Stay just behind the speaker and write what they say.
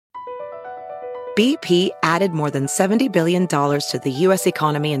BP added more than $70 billion to the U.S.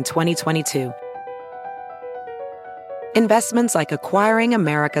 economy in 2022. Investments like acquiring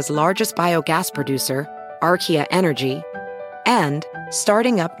America's largest biogas producer, Archaea Energy, and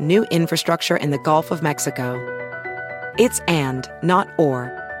starting up new infrastructure in the Gulf of Mexico. It's and, not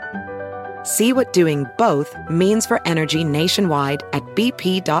or. See what doing both means for energy nationwide at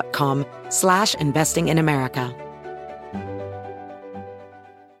bp.com/investing in America.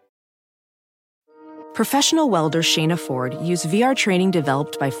 Professional welder Shayna Ford used VR training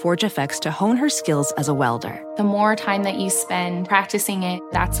developed by ForgeFX to hone her skills as a welder. The more time that you spend practicing it,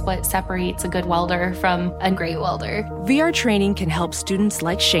 that's what separates a good welder from a great welder. VR training can help students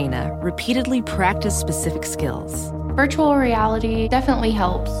like Shayna repeatedly practice specific skills. Virtual reality definitely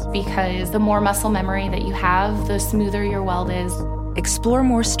helps because the more muscle memory that you have, the smoother your weld is. Explore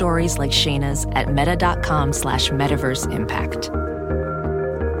more stories like Shayna's at meta.com/metaverseimpact.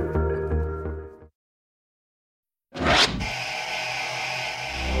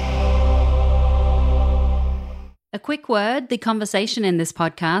 A quick word, the conversation in this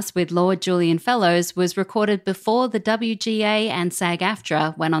podcast with Lord Julian Fellows was recorded before the WGA and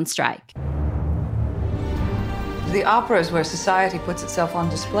SAG-AFTRA went on strike. The opera is where society puts itself on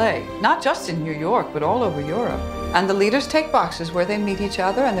display, not just in New York, but all over Europe. And the leaders take boxes where they meet each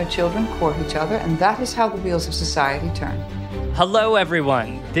other and their children court each other, and that is how the wheels of society turn. Hello,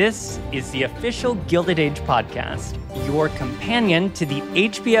 everyone. This is the official Gilded Age podcast, your companion to the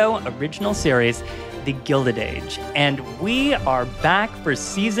HBO original series, The Gilded Age. And we are back for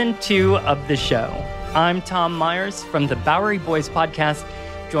season 2 of the show. I'm Tom Myers from the Bowery Boys podcast,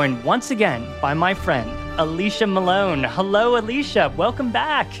 joined once again by my friend, Alicia Malone. Hello, Alicia. Welcome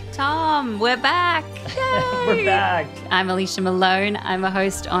back. Tom, we're back. We're back. I'm Alicia Malone. I'm a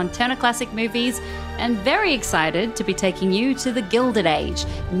host on Turner Classic Movies and very excited to be taking you to the Gilded Age,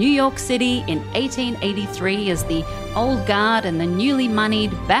 New York City in 1883, as the old guard and the newly moneyed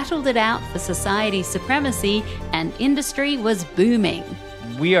battled it out for society's supremacy and industry was booming.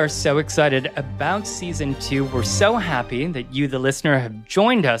 We are so excited about season 2. We're so happy that you, the listener, have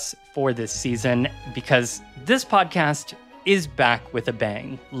joined us for this season because this podcast is back with a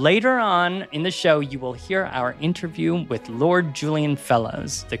bang. Later on in the show, you will hear our interview with Lord Julian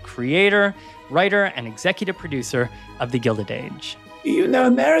Fellows, the creator, writer, and executive producer of The Gilded Age. You know,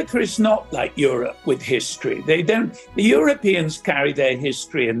 America is not like Europe with history. The Europeans carry their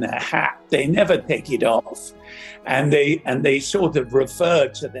history in their hat. They never take it off. And they sort of refer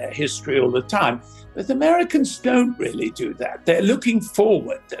to their history all the time. But Americans don't really do that. They're looking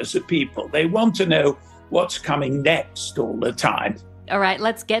forward as a people. They want to know what's coming next all the time. All right,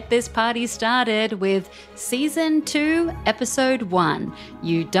 let's get this party started with Season 2, Episode 1,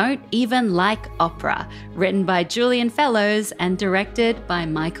 You Don't Even Like Opera, written by Julian Fellows and directed by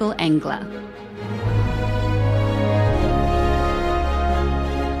Michael Engler.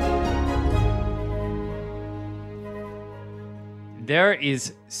 There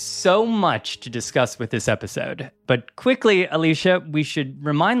is so much to discuss with this episode. But quickly, Alicia, we should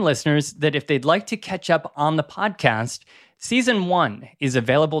remind listeners that if they'd like to catch up on the podcast, Season 1 is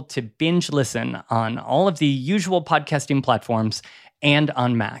available to binge listen on all of the usual podcasting platforms and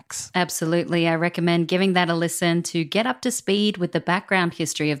on Max. Absolutely. I recommend giving that a listen to get up to speed with the background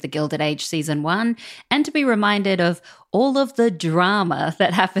history of The Gilded Age Season 1 and to be reminded of all of the drama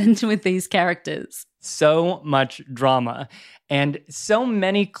that happened with these characters. So much drama and so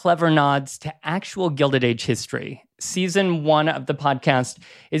many clever nods to actual Gilded Age history. Season 1 of the podcast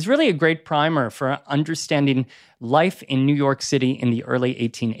is really a great primer for understanding life in New York City in the early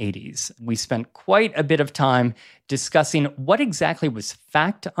 1880s. We spent quite a bit of time discussing what exactly was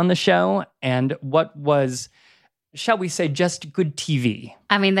fact on the show and what was, shall we say, just good TV.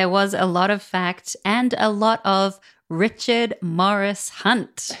 I mean, there was a lot of fact and a lot of Richard Morris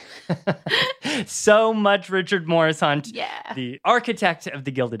Hunt. So much Richard Morris Hunt, yeah, the architect of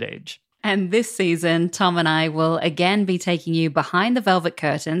the Gilded Age. And this season, Tom and I will again be taking you behind the velvet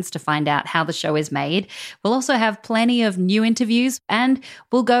curtains to find out how the show is made. We'll also have plenty of new interviews, and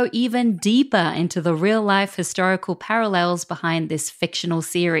we'll go even deeper into the real-life historical parallels behind this fictional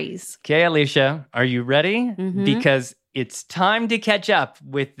series. Okay, Alicia, are you ready? Mm-hmm. Because it's time to catch up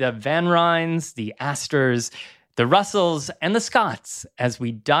with the Van Ryns, the Astors, the Russells, and the Scotts as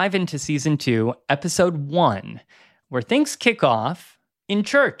we dive into Season 2, Episode 1, where things kick off in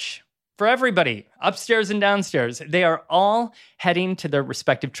church. For everybody, upstairs and downstairs, they are all heading to their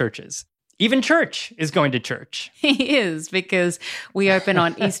respective churches. Even church is going to church. He is, because we open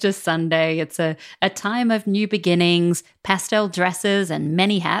on Easter Sunday. It's a time of new beginnings, pastel dresses and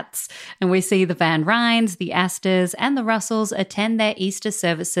many hats. And we see the Van Ryns, the Astors, and the Russells attend their Easter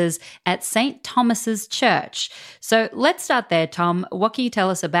services at St. Thomas's Church. So let's start there, Tom. What can you tell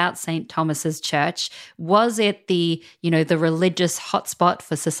us about St. Thomas's Church? Was it the religious hotspot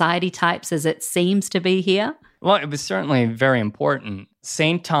for society types as it seems to be here? Well, it was certainly very important.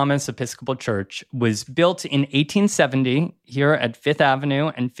 St. Thomas Episcopal Church was built in 1870 here at 5th Avenue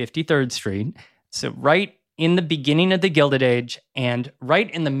and 53rd Street. So right in the beginning of the Gilded Age and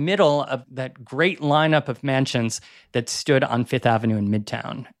right in the middle of that great lineup of mansions that stood on 5th Avenue in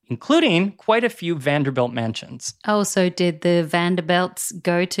Midtown, including quite a few Vanderbilt mansions. Oh, so did the Vanderbilts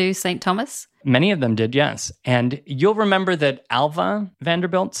go to St. Thomas? Many of them did, yes. And you'll remember that Alva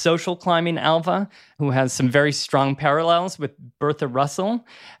Vanderbilt, social climbing Alva, who has some very strong parallels with Bertha Russell,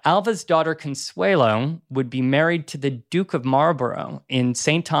 Alva's daughter Consuelo would be married to the Duke of Marlborough in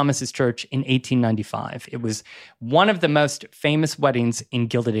St. Thomas's Church in 1895. It was one of the most famous weddings in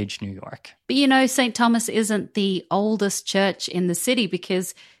Gilded Age New York. But St. Thomas isn't the oldest church in the city,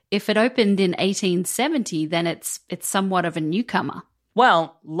 because if it opened in 1870, then it's somewhat of a newcomer.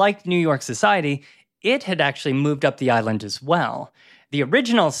 Well, like New York society, it had actually moved up the island as well. The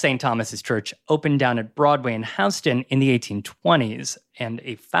original St. Thomas's Church opened down at Broadway in Houston in the 1820s, and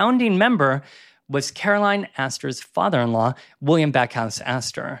a founding member was Caroline Astor's father-in-law, William Backhouse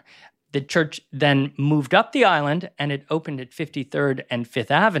Astor. The church then moved up the island, and it opened at 53rd and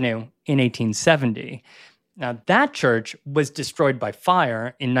 5th Avenue in 1870. Now, that church was destroyed by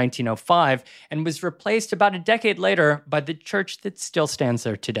fire in 1905 and was replaced about a decade later by the church that still stands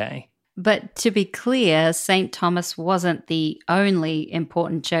there today. But to be clear, St. Thomas wasn't the only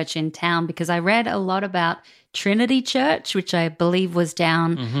important church in town, because I read a lot about Trinity Church, which I believe was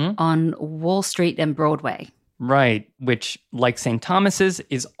down on Wall Street and Broadway. Right, which, like St. Thomas's,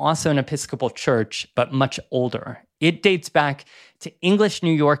 is also an Episcopal church, but much older. It dates back to English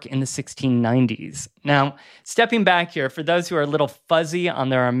New York in the 1690s. Now, stepping back here, for those who are a little fuzzy on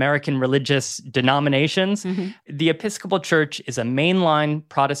their American religious denominations, the Episcopal Church is a mainline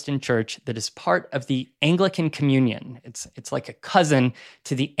Protestant church that is part of the Anglican Communion. It's like a cousin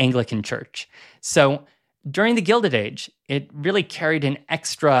to the Anglican Church. So during the Gilded Age, it really carried an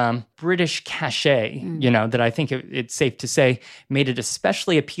extra British cachet, that I think it's safe to say made it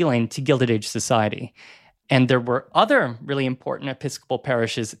especially appealing to Gilded Age society. And there were other really important Episcopal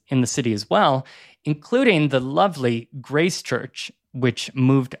parishes in the city as well, including the lovely Grace Church, which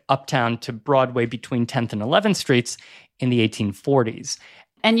moved uptown to Broadway between 10th and 11th Streets in the 1840s.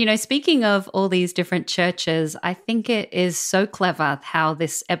 And, speaking of all these different churches, I think it is so clever how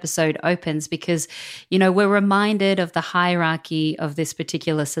this episode opens because, we're reminded of the hierarchy of this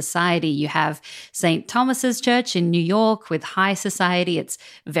particular society. You have St. Thomas's Church in New York with high society. It's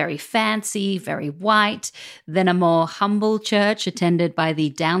very fancy, very white. Then a more humble church attended by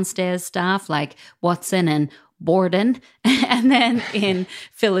the downstairs staff like Watson and Borden. And then in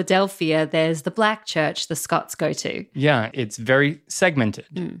Philadelphia, there's the Black Church the Scots go to. Yeah, it's very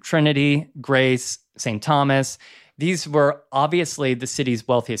segmented. Trinity, Grace, St. Thomas. These were obviously the city's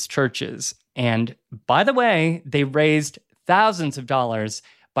wealthiest churches. And by the way, they raised thousands of dollars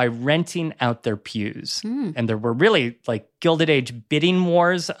by renting out their pews. And there were really Gilded Age bidding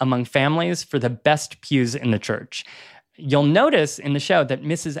wars among families for the best pews in the church. You'll notice in the show that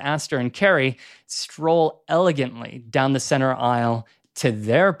Mrs. Astor and Carrie stroll elegantly down the center aisle to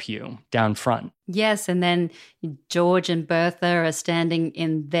their pew down front. Yes, and then George and Bertha are standing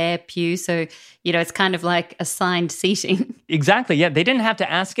in their pew. So, it's kind of like assigned seating. Exactly, yeah. They didn't have to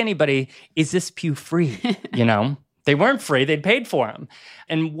ask anybody, is this pew free? They weren't free, they'd paid for them.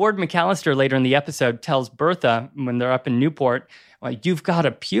 And Ward McAllister later in the episode tells Bertha when they're up in Newport, you've got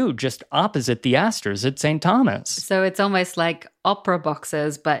a pew just opposite the Astors at St. Thomas. So it's almost like opera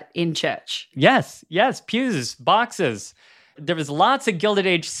boxes, but in church. Yes, pews, boxes. There was lots of Gilded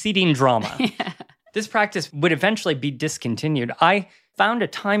Age seating drama. Yeah. This practice would eventually be discontinued. I found a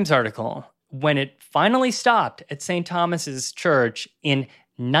Times article when it finally stopped at St. Thomas's Church in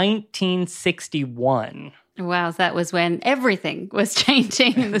 1961. Wow, that was when everything was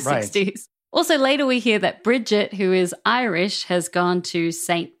changing in the Right. 60s. Also, later we hear that Bridget, who is Irish, has gone to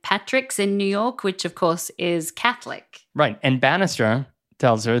St. Patrick's in New York, which of course is Catholic. Right. And Bannister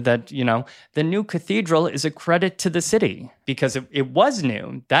tells her that, the new cathedral is a credit to the city because it was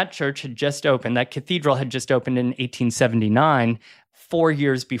new. That church had just opened. That cathedral had just opened in 1879, 4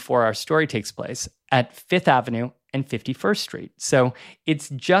 years before our story takes place, at 5th Avenue and 51st Street. So it's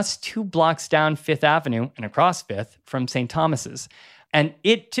just 2 blocks down 5th Avenue and across 5th from St. Thomas's. And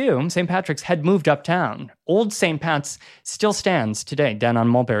it, too, St. Patrick's, had moved uptown. Old St. Pat's still stands today down on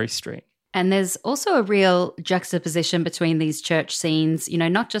Mulberry Street. And there's also a real juxtaposition between these church scenes,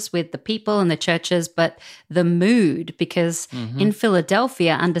 not just with the people and the churches, but the mood, because in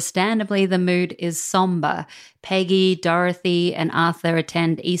Philadelphia, understandably, the mood is somber. Peggy, Dorothy, and Arthur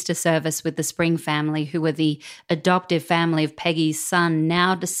attend Easter service with the Spring family, who were the adoptive family of Peggy's son,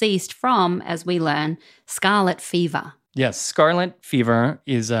 now deceased from, as we learn, scarlet fever. Yes, scarlet fever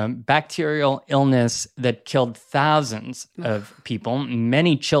is a bacterial illness that killed thousands of people,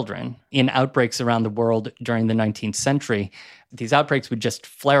 many children, in outbreaks around the world during the 19th century. These outbreaks would just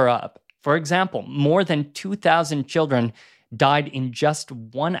flare up. For example, more than 2,000 children died in just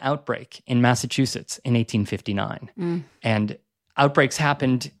one outbreak in Massachusetts in 1859. And outbreaks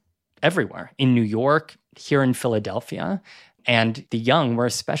happened everywhere, in New York, here in Philadelphia. And the young were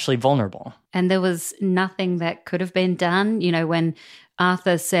especially vulnerable. And there was nothing that could have been done. When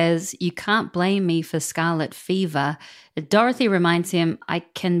Arthur says, "You can't blame me for scarlet fever," Dorothy reminds him, "I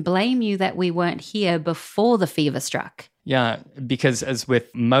can blame you that we weren't here before the fever struck." Yeah, because as with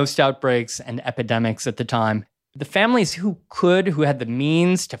most outbreaks and epidemics at the time, the families who had the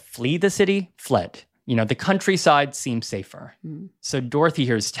means to flee the city, fled. The countryside seemed safer. So Dorothy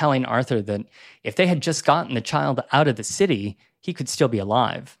here is telling Arthur that if they had just gotten the child out of the city, he could still be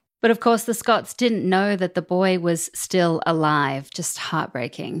alive. But of course, the Scotts didn't know that the boy was still alive. Just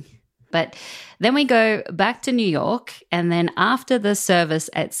heartbreaking. But then we go back to New York, and then after the service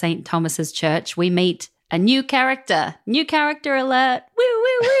at St. Thomas's Church, we meet a new character. New character alert. Woo,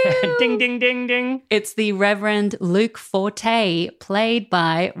 woo, woo. Ding, ding, ding, ding. It's the Reverend Luke Forte, played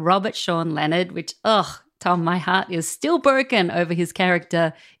by Robert Sean Leonard, which, Tom, my heart is still broken over his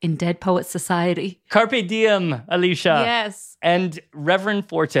character in Dead Poets Society. Carpe diem, Alicia. Yes. And Reverend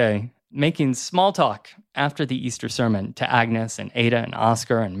Forte making small talk after the Easter sermon to Agnes and Ada and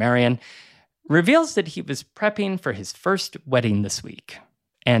Oscar and Marion reveals that he was prepping for his first wedding this week.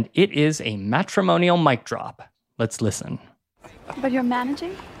 And it is a matrimonial mic drop. Let's listen. But you're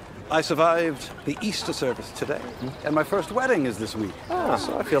managing? I survived the Easter service today, and my first wedding is this week.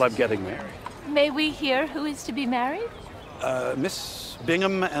 So I feel I'm getting married. May we hear who is to be married? Miss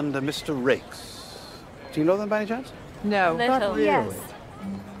Bingham and Mr. Rakes. Do you know them by any chance? No. Little. Yes.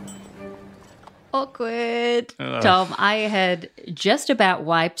 Awkward. Tom, I had just about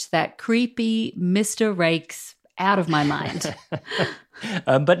wiped that creepy Mr. Rakes out of my mind.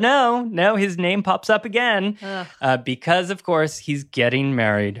 But no, his name pops up again because, of course, he's getting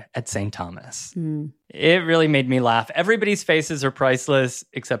married at St. Thomas. It really made me laugh. Everybody's faces are priceless,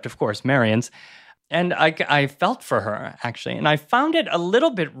 except, of course, Marion's. And I felt for her, actually. And I found it a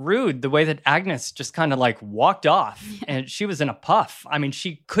little bit rude, the way that Agnes just kind of walked off. Yeah. And she was in a puff. I mean,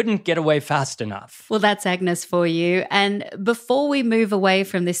 she couldn't get away fast enough. Well, that's Agnes for you. And before we move away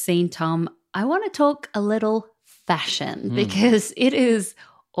from this scene, Tom, I want to talk a little fashion because it is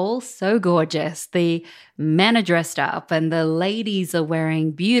all so gorgeous. The men are dressed up and the ladies are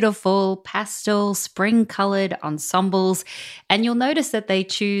wearing beautiful pastel spring-colored ensembles. And you'll notice that they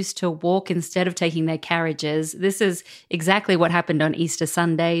choose to walk instead of taking their carriages. This is exactly what happened on Easter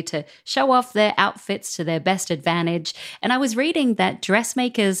Sunday to show off their outfits to their best advantage. And I was reading that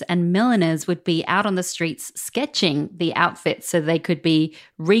dressmakers and milliners would be out on the streets sketching the outfits so they could be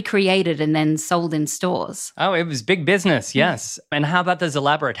recreated and then sold in stores. Oh, it was big business, yes. And how about those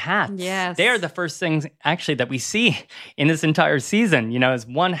elaborate hats? Yes. They are the first things actually that we see in this entire season, as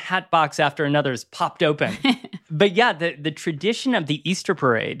one hat box after another is popped open. But yeah, the tradition of the Easter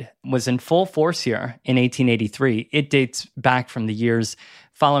parade was in full force here in 1883. It dates back from the years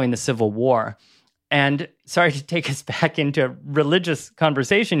following the Civil War. And sorry to take us back into a religious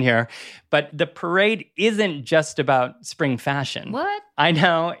conversation here, but the parade isn't just about spring fashion. What? I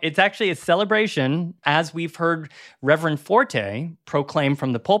know. It's actually a celebration, as we've heard Reverend Forte proclaim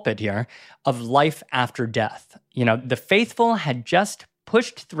from the pulpit here, of life after death. The faithful had just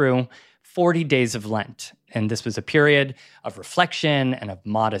pushed through 40 days of Lent, and this was a period of reflection and of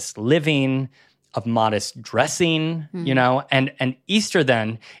modest living, of modest dressing, and Easter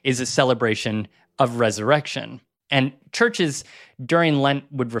then is a celebration of resurrection. And churches during Lent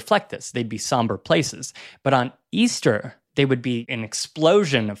would reflect this. They'd be somber places. But on Easter, they would be an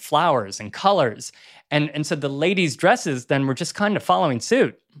explosion of flowers and colors. And so the ladies' dresses then were just kind of following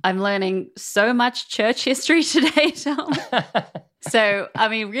suit. I'm learning so much church history today, Tom. So, I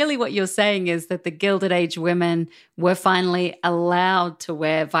mean, really what you're saying is that the Gilded Age women were finally allowed to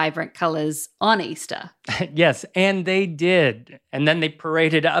wear vibrant colors on Easter. Yes, and they did. And then they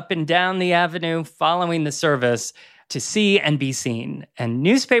paraded up and down the avenue following the service to see and be seen. And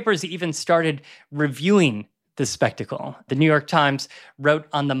newspapers even started reviewing the spectacle. The New York Times wrote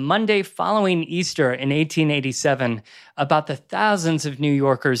on the Monday following Easter in 1887 about the thousands of New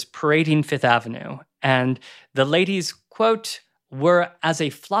Yorkers parading Fifth Avenue. And the ladies, quote, were as a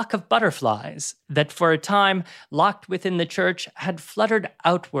flock of butterflies that for a time, locked within the church, had fluttered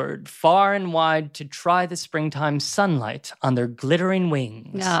outward far and wide to try the springtime sunlight on their glittering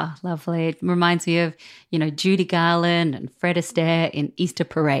wings. Ah, lovely. It reminds me of, Judy Garland and Fred Astaire in Easter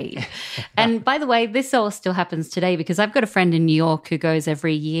Parade. And by the way, this all still happens today because I've got a friend in New York who goes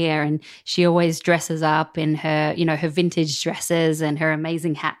every year and she always dresses up in her, her vintage dresses and her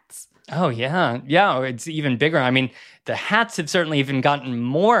amazing hats. Oh, yeah. Yeah, it's even bigger. I mean, the hats have certainly even gotten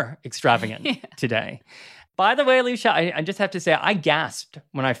more extravagant today. By the way, Alicia, I just have to say, I gasped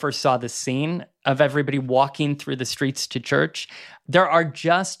when I first saw this scene of everybody walking through the streets to church. There are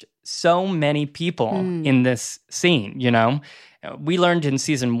just so many people in this scene, We learned in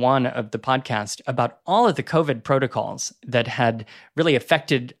season 1 of the podcast about all of the COVID protocols that had really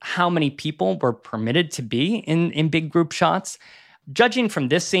affected how many people were permitted to be in big group shots. Judging from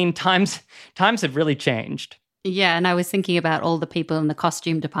this scene, times have really changed. Yeah, and I was thinking about all the people in the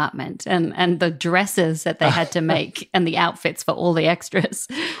costume department and the dresses that they had to make and the outfits for all the extras.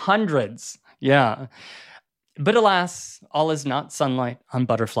 Hundreds, yeah. But alas, all is not sunlight on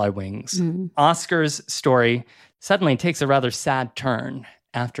butterfly wings. Oscar's story suddenly takes a rather sad turn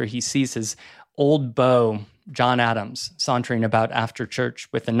after he sees his old beau, John Adams, sauntering about after church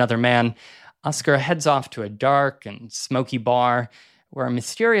with another man. Oscar heads off to a dark and smoky bar where a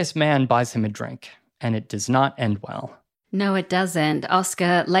mysterious man buys him a drink, and it does not end well. No, it doesn't.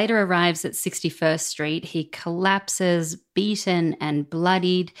 Oscar later arrives at 61st Street. He collapses, beaten and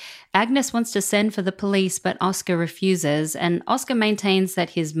bloodied. Agnes wants to send for the police, but Oscar refuses, and Oscar maintains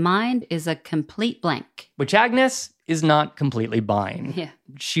that his mind is a complete blank. Which Agnes is not completely buying. Yeah.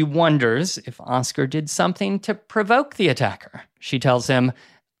 She wonders if Oscar did something to provoke the attacker. She tells him,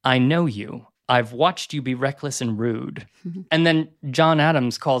 "I know you. I've watched you be reckless and rude." And then John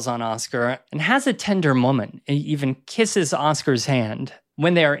Adams calls on Oscar and has a tender moment. He even kisses Oscar's hand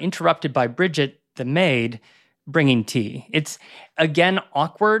when they are interrupted by Bridget, the maid, bringing tea. It's, again,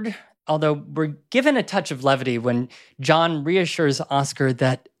 awkward, although we're given a touch of levity when John reassures Oscar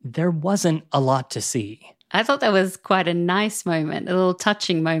that there wasn't a lot to see. I thought that was quite a nice moment, a little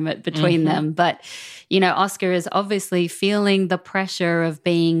touching moment between them. But, Oscar is obviously feeling the pressure of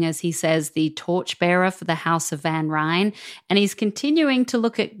being, as he says, the torchbearer for the House of Van Ryn. And he's continuing to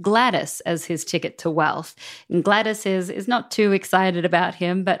look at Gladys as his ticket to wealth. And Gladys is not too excited about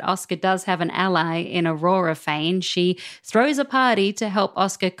him, but Oscar does have an ally in Aurora Fane. She throws a party to help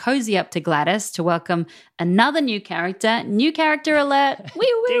Oscar cozy up to Gladys to welcome another new character. New character alert.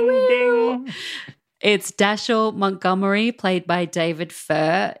 Wee, wee, wee. Ding, ding. It's Dashiell Montgomery, played by David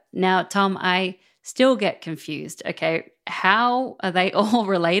Furr. Now, Tom, I still get confused. Okay, how are they all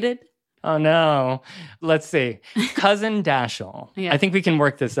related? Oh, no. Let's see. Cousin Dashiell. Yeah. I think we can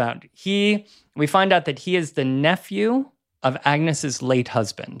work this out. We find out that he is the nephew of Agnes's late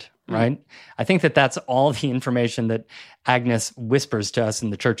husband, right? I think that's all the information that Agnes whispers to us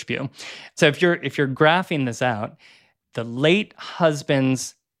in the church pew. So if you're graphing this out, the late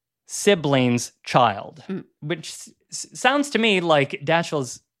husband's sibling's child, which sounds to me like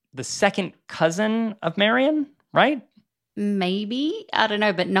Dashiell's the second cousin of Marion, right? Maybe. I don't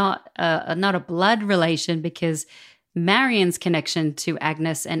know, but not a blood relation because Marion's connection to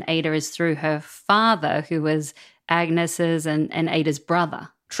Agnes and Ada is through her father, who was Agnes's and Ada's brother.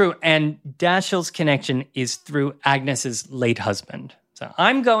 True, and Dashiell's connection is through Agnes's late husband. So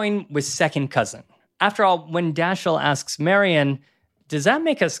I'm going with second cousin. After all, when Dashiell asks Marion, "Does that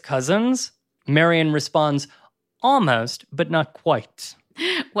make us cousins?" Marion responds, "Almost, but not quite."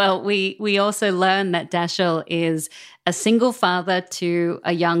 Well, we also learn that Dashiell is a single father to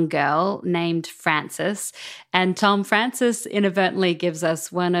a young girl named Frances. And Tom, Frances inadvertently gives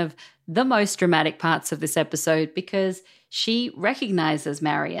us one of the most dramatic parts of this episode because she recognizes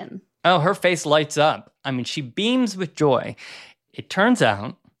Marion. Oh, her face lights up. I mean, she beams with joy. It turns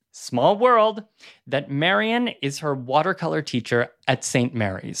out, small world, that Marion is her watercolor teacher at St.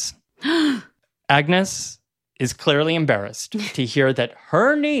 Mary's. Agnes is clearly embarrassed to hear that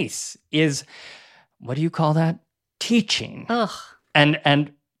her niece is, what do you call that? Teaching. Ugh.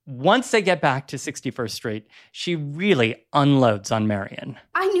 And once they get back to 61st Street, she really unloads on Marion.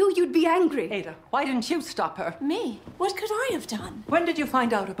 I knew you'd be angry. Ada, why didn't you stop her? Me? What could I have done? When did you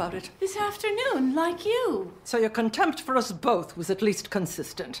find out about it? This afternoon, like you. So your contempt for us both was at least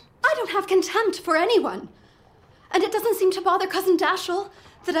consistent. I don't have contempt for anyone. And it doesn't seem to bother Cousin Dashiell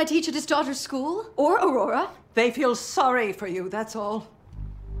that I teach at his daughter's school, or Aurora. They feel sorry for you, that's all.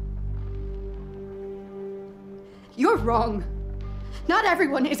 You're wrong. Not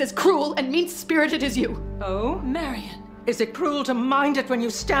everyone is as cruel and mean-spirited as you. Oh? Marion. Is it cruel to mind it when you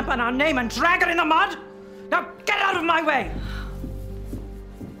stamp on our name and drag it in the mud? Now get out of my way!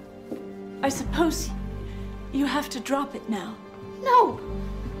 I suppose you have to drop it now. No,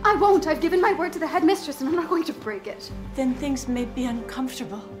 I won't. I've given my word to the headmistress and I'm not going to break it. Then things may be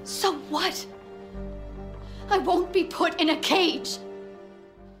uncomfortable. So what? I won't be put in a cage.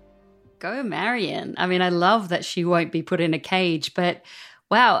 Go Marion. I mean, I love that she won't be put in a cage, but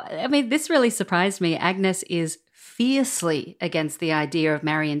wow, I mean, this really surprised me. Agnes is fiercely against the idea of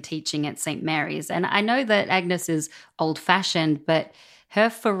Marion teaching at St. Mary's. And I know that Agnes is old-fashioned, but her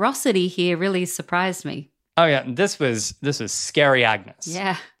ferocity here really surprised me. Oh yeah, this was scary Agnes.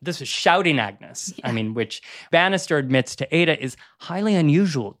 Yeah. This was shouting Agnes. Yeah. I mean, which Bannister admits to Ada is highly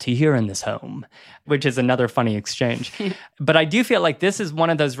unusual to hear in this home, which is another funny exchange. But I do feel like this is one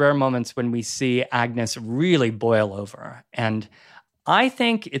of those rare moments when we see Agnes really boil over. And I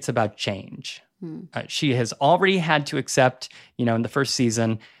think it's about change. She has already had to accept, in the first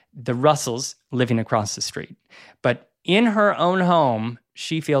season, the Russells living across the street. But in her own home,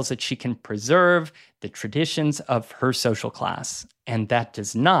 she feels that she can preserve the traditions of her social class, and that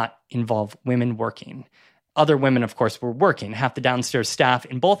does not involve women working. Other women, of course, were working. Half the downstairs staff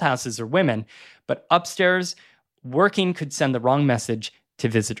in both houses are women, but upstairs, working could send the wrong message to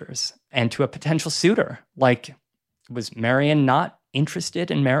visitors and to a potential suitor. Like, was Marion not interested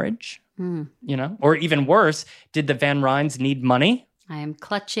in marriage? Or even worse, did the Van Ryns need money? I am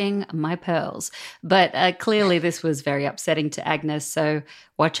clutching my pearls. But clearly this was very upsetting to Agnes, so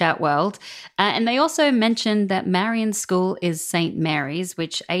watch out, world. And they also mentioned that Marion's school is St. Mary's,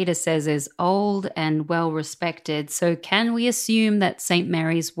 which Ada says is old and well-respected. So can we assume that St.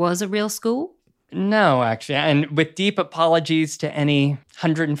 Mary's was a real school? No, actually. And with deep apologies to any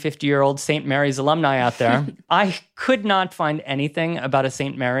 150-year-old St. Mary's alumni out there, I could not find anything about a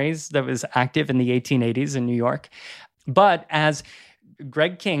St. Mary's that was active in the 1880s in New York. But as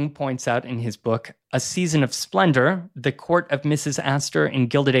Greg King points out in his book, A Season of Splendor, The Court of Mrs. Astor in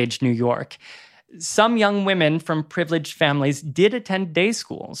Gilded Age, New York, some young women from privileged families did attend day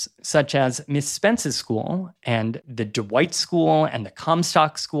schools, such as Miss Spence's school and the DeWitt School and the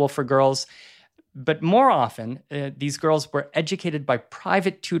Comstock School for Girls. But more often, these girls were educated by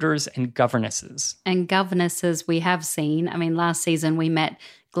private tutors and governesses. And governesses we have seen. I mean, last season we met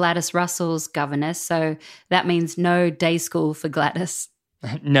Gladys Russell's governess, so that means no day school for Gladys.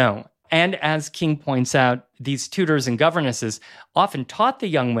 No. And as King points out, these tutors and governesses often taught the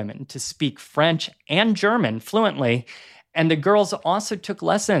young women to speak French and German fluently, and the girls also took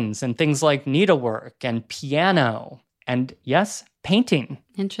lessons in things like needlework and piano and, yes, painting.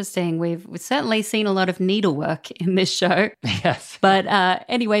 Interesting. We've certainly seen a lot of needlework in this show. Yes. But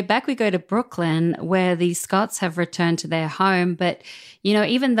anyway, back we go to Brooklyn, where the Scotts have returned to their home. But,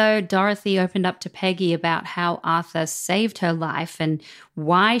 even though Dorothy opened up to Peggy about how Arthur saved her life and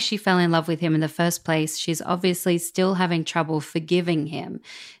why she fell in love with him in the first place, she's obviously still having trouble forgiving him.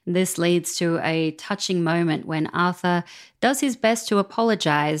 This leads to a touching moment when Arthur does his best to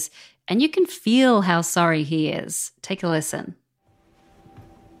apologize, and you can feel how sorry he is. Take a listen.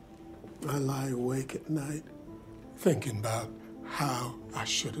 I lie awake at night thinking about how I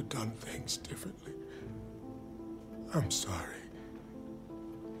should have done things differently. I'm sorry.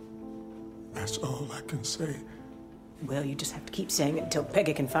 That's all I can say. Well, you just have to keep saying it until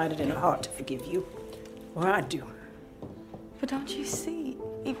Peggy can find it in her heart to forgive you. Or I do. But don't you see,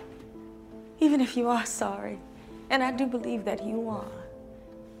 even if you are sorry, and I do believe that you are,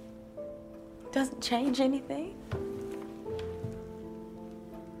 it doesn't change anything.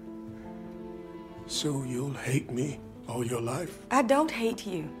 So you'll hate me all your life? I don't hate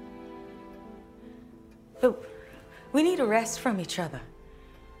you. But we need a rest from each other.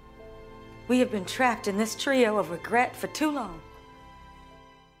 We have been trapped in this trio of regret for too long.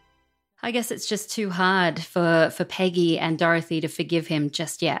 I guess it's just too hard for Peggy and Dorothy to forgive him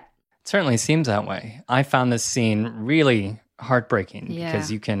just yet. It certainly seems that way. I found this scene really heartbreaking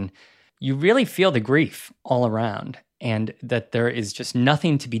because you really feel the grief all around and that there is just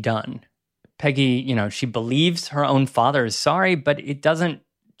nothing to be done. Peggy, she believes her own father is sorry, but it doesn't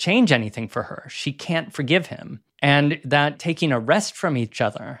change anything for her. She can't forgive him. And that taking a rest from each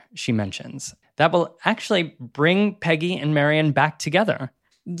other, she mentions, that will actually bring Peggy and Marion back together.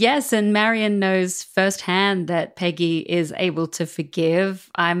 Yes, and Marion knows firsthand that Peggy is able to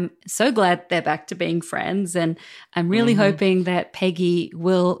forgive. I'm so glad they're back to being friends, and I'm really hoping that Peggy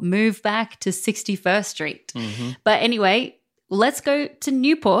will move back to 61st Street. But anyway, let's go to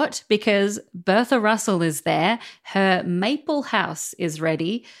Newport because Bertha Russell is there. Her Maple House is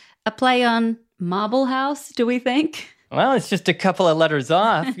ready, a play on Marble House, do we think? Well, it's just a couple of letters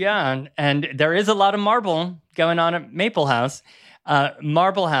off, yeah. And there is a lot of marble going on at Maple House.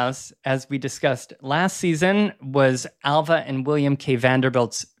 Marble House, as we discussed last season, was Alva and William K.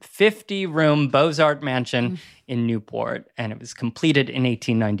 Vanderbilt's 50-room Beaux-Arts mansion in Newport, and it was completed in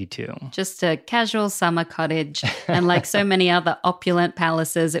 1892. Just a casual summer cottage, and like so many other opulent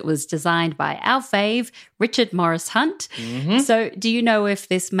palaces, it was designed by our fave, Richard Morris Hunt. So do you know if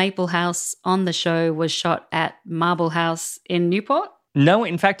this Maple House on the show was shot at Marble House in Newport? No,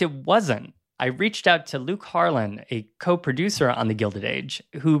 in fact, it wasn't. I reached out to Luke Harlan, a co-producer on The Gilded Age,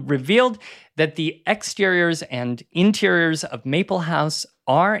 who revealed that the exteriors and interiors of Maple House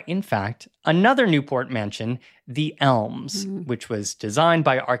are, in fact, another Newport mansion, the Elms, which was designed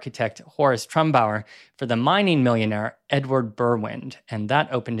by architect Horace Trumbauer for the mining millionaire Edward Berwind, and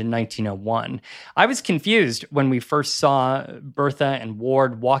that opened in 1901. I was confused when we first saw Bertha and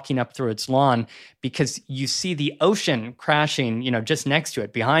Ward walking up through its lawn because you see the ocean crashing, just next to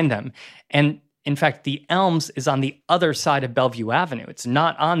it, behind them. And in fact, the Elms is on the other side of Bellevue Avenue. It's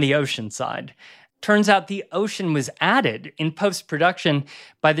not on the ocean side. Turns out the ocean was added in post-production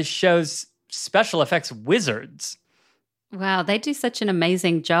by the show's special effects wizards. Wow, they do such an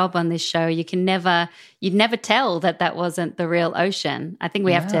amazing job on this show. You'd never tell that wasn't the real ocean. I think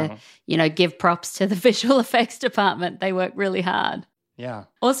we have to, give props to the visual effects department. They work really hard. Yeah.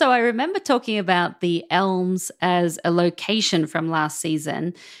 Also, I remember talking about the Elms as a location from last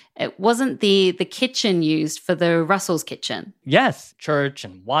season. It wasn't the kitchen used for the Russell's kitchen. Yes, Church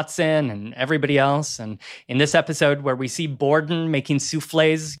and Watson and everybody else. And in this episode where we see Borden making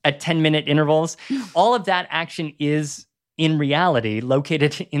souffles at 10-minute intervals, all of that action is, in reality,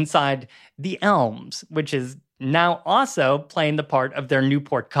 located inside the Elms, which is now also playing the part of their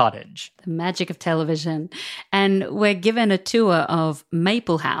Newport cottage. The magic of television. And we're given a tour of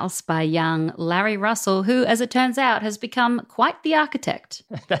Maple House by young Larry Russell, who, as it turns out, has become quite the architect.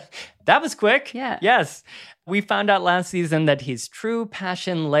 That was quick. Yeah. Yes. We found out last season that his true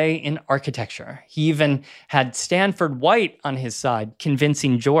passion lay in architecture. He even had Stanford White on his side,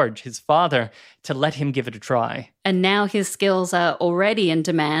 convincing George, his father, to let him give it a try. And now his skills are already in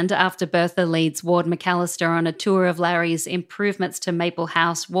demand after Bertha leads Ward McAllister on a tour of Larry's improvements to Maple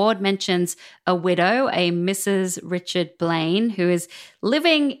House. Ward mentions a widow, a Mrs. Richard Blaine, who is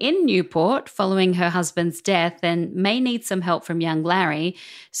living in Newport following her husband's death and may need some help from young Larry.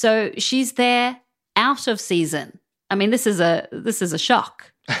 So she's there out of season. I mean, this is a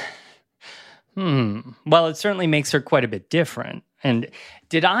shock. Well, it certainly makes her quite a bit different. And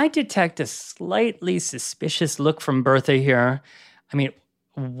did I detect a slightly suspicious look from Bertha here? I mean,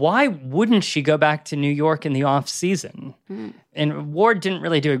 why wouldn't she go back to New York in the off-season? And Ward didn't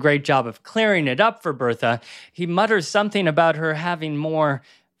really do a great job of clearing it up for Bertha. He mutters something about her having more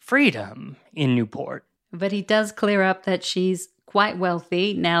freedom in Newport. But he does clear up that she's quite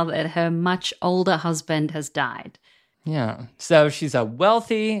wealthy now that her much older husband has died. Yeah, so she's a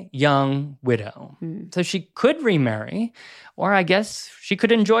wealthy young widow. So she could remarry, or I guess she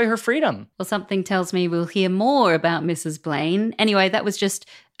could enjoy her freedom. Well, something tells me we'll hear more about Mrs. Blaine. Anyway, that was just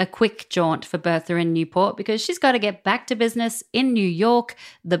a quick jaunt for Bertha in Newport because she's got to get back to business in New York,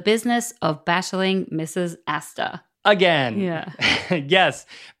 the business of battling Mrs. Astor. Again. Yeah. Yes.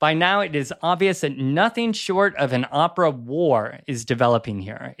 By now, it is obvious that nothing short of an opera war is developing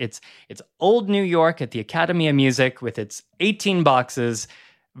here. It's old New York at the Academy of Music with its 18 boxes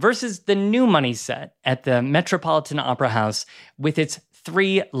versus the new money set at the Metropolitan Opera House with its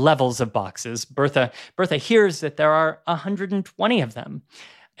 3 levels of boxes. Bertha hears that there are 120 of them.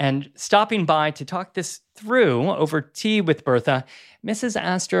 And stopping by to talk this through over tea with Bertha, Mrs.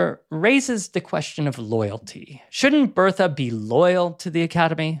 Astor raises the question of loyalty. Shouldn't Bertha be loyal to the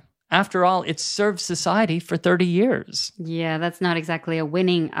Academy? After all, it's served society for 30 years. Yeah, that's not exactly a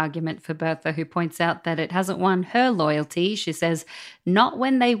winning argument for Bertha, who points out that it hasn't won her loyalty. She says, not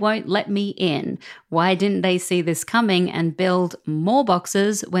when they won't let me in. Why didn't they see this coming and build more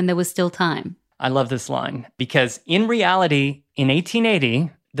boxes when there was still time? I love this line because in reality, in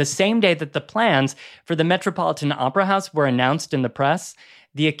 1880, the same day that the plans for the Metropolitan Opera House were announced in the press,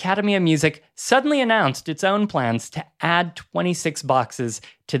 the Academy of Music suddenly announced its own plans to add 26 boxes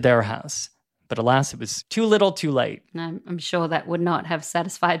to their house. But alas, it was too little too late. I'm sure that would not have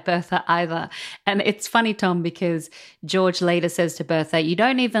satisfied Bertha either. And it's funny, Tom, because George later says to Bertha, you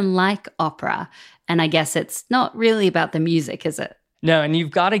don't even like opera. And I guess it's not really about the music, is it? No, and you've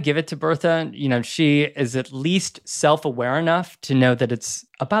got to give it to Bertha. You know, she is at least self-aware enough to know that it's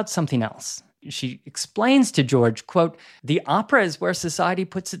about something else. She explains to George, quote, the opera is where society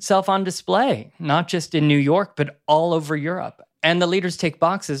puts itself on display, not just in New York, but all over Europe. And the leaders take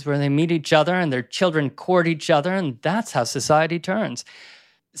boxes where they meet each other and their children court each other, and that's how society turns.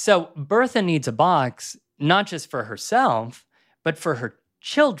 So Bertha needs a box, not just for herself, but for her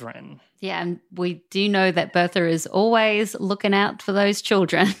children. Yeah, and we do know that Bertha is always looking out for those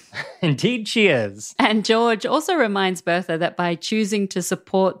children. Indeed she is. And George also reminds Bertha that by choosing to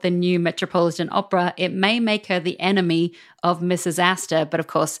support the new Metropolitan Opera, it may make her the enemy of Mrs. Astor. But of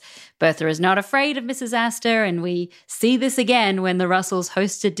course, Bertha is not afraid of Mrs. Astor, and we see this again when the Russells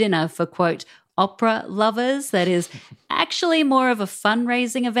host a dinner for, quote, opera lovers. That is actually more of a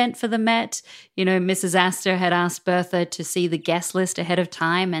fundraising event for the Met. You know, Mrs. Astor had asked Bertha to see the guest list ahead of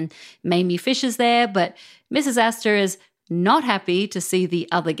time, and Mamie Fish is there, but Mrs. Astor is not happy to see the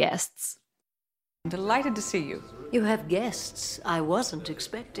other guests. I'm delighted to see you. You have guests I wasn't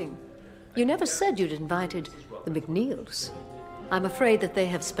expecting. You never said you'd invited the McNeils. I'm afraid that they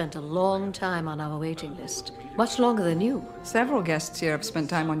have spent a long time on our waiting list. Much longer than you. Several guests here have spent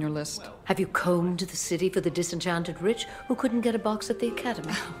time on your list. Have you combed the city for the disenchanted rich who couldn't get a box at the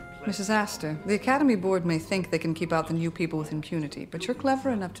Academy? Mrs. Astor, the Academy Board may think they can keep out the new people with impunity, but you're clever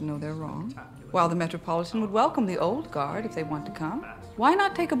enough to know they're wrong. While the Metropolitan would welcome the old guard if they want to come, why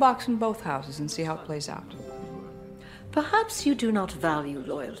not take a box in both houses and see how it plays out? Perhaps you do not value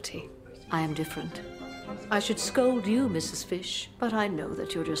loyalty. I am different. I should scold you, Mrs. Fish, but I know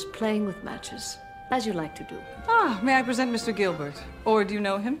that you're just playing with matches, as you like to do. May I present Mr. Gilbert? Or do you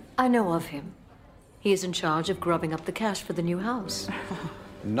know him? I know of him. He is in charge of grubbing up the cash for the new house.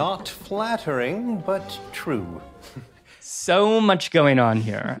 Not flattering, but true. So much going on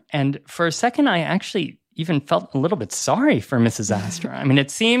here. And for a second, I actually even felt a little bit sorry for Mrs. Astor. I mean,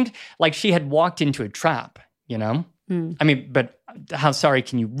 it seemed like she had walked into a trap, you know? I mean, but how sorry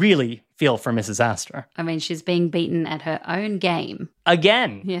can you really feel for Mrs. Astor? I mean, she's being beaten at her own game.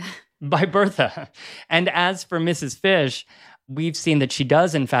 Again. Yeah. By Bertha. And as for Mrs. Fish, we've seen that she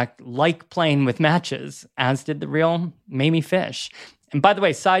does, in fact, like playing with matches, as did the real Mamie Fish. And by the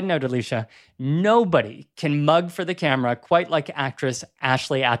way, side note, Alicia, nobody can mug for the camera quite like actress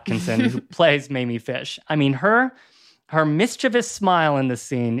Ashley Atkinson, who plays Mamie Fish. I mean, her mischievous smile in this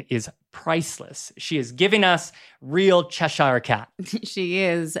scene is priceless. She is giving us real Cheshire Cat. She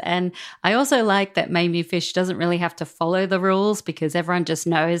is. And I also like that Mamie Fish doesn't really have to follow the rules because everyone just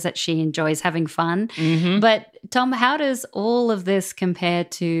knows that she enjoys having fun. Mm-hmm. But Tom, how does all of this compare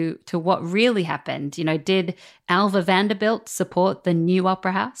to what really happened? You know, did Alva Vanderbilt support the new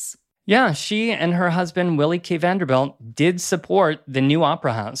opera house? Yeah, she and her husband, Willie K. Vanderbilt, did support the new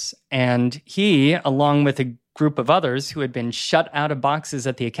opera house. And he, along with a group of others who had been shut out of boxes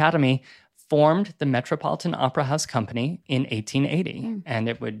at the Academy, formed the Metropolitan Opera House Company in 1880. And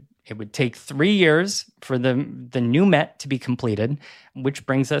it would take 3 years for the new Met to be completed, which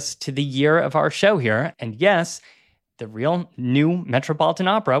brings us to the year of our show here. And yes, the real new Metropolitan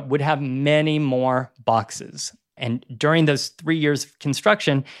Opera would have many more boxes. And during those 3 years of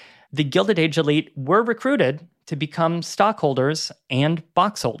construction, the Gilded Age elite were recruited to become stockholders and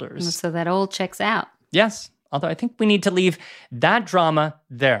box holders. So that all checks out. Yes. Although I think we need to leave that drama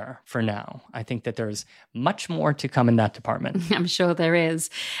there for now. I think that there's much more to come in that department. I'm sure there is.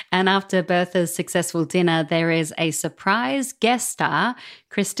 And after Bertha's successful dinner, there is a surprise guest star.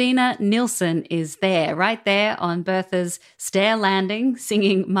 Christina Nilsson is there, right there on Bertha's stair landing,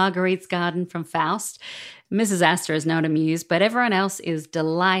 singing Marguerite's Garden from Faust. Mrs. Astor is not amused, but everyone else is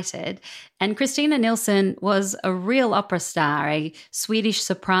delighted. And Christina Nilsson was a real opera star, a Swedish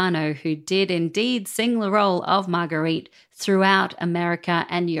soprano who did indeed sing the role of Marguerite throughout America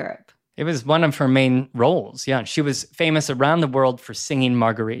and Europe. It was one of her main roles, yeah. She was famous around the world for singing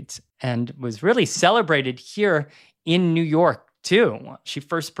Marguerite and was really celebrated here in New York, too. She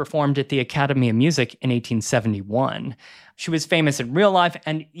first performed at the Academy of Music in 1871. She was famous in real life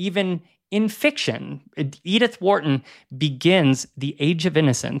and even in fiction. Edith Wharton begins The Age of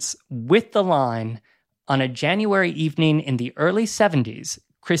Innocence with the line, "On a January evening in the early 70s,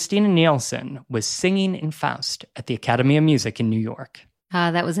 Christina Nilsson was singing in Faust at the Academy of Music in New York."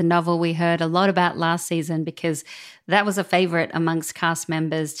 That was a novel we heard a lot about last season because that was a favorite amongst cast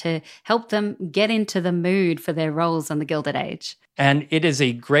members to help them get into the mood for their roles on the Gilded Age. And it is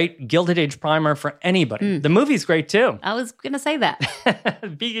a great Gilded Age primer for anybody. The movie's great too. I was going to say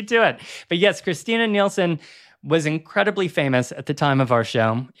that. Beat you to it. But yes, Christina Nilsson was incredibly famous at the time of our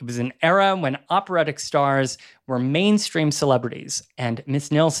show. It was an era when operatic stars were mainstream celebrities, and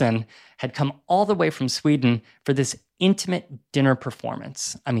Miss Nilsson had come all the way from Sweden for this intimate dinner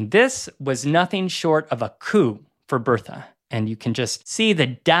performance. I mean, this was nothing short of a coup for Bertha. and you can just see the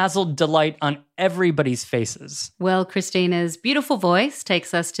dazzled delight on everybody's faces. Well, Christina's beautiful voice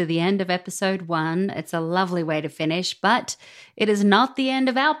takes us to the end of episode 1. It's a lovely way to finish, but it is not the end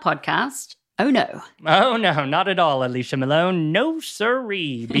of our podcast. Oh, no. Oh, no, not at all, Alicia Malone. No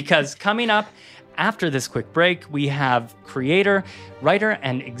siree. Because coming up after this quick break, we have creator, writer,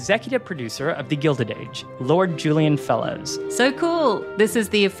 and executive producer of The Gilded Age, Lord Julian Fellowes. So cool. This is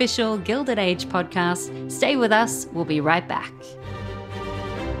the official Gilded Age podcast. Stay with us. We'll be right back.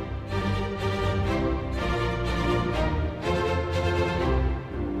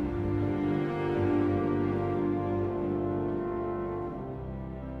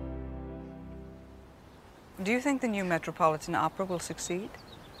 Do you think the new Metropolitan Opera will succeed?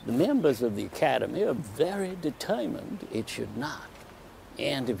 The members of the Academy are very determined it should not.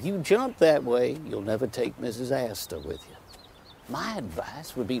 And if you jump that way, you'll never take Mrs. Astor with you. My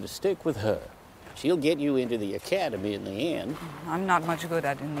advice would be to stick with her. She'll get you into the Academy in the end. I'm not much good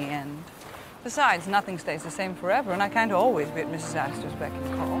at it in the end. Besides, nothing stays the same forever, and I can't always be at Mrs. Astor's beck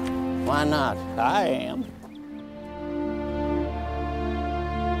and call. Why not? I am.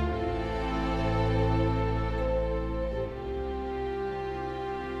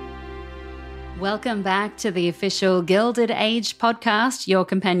 Welcome back to the official Gilded Age podcast, your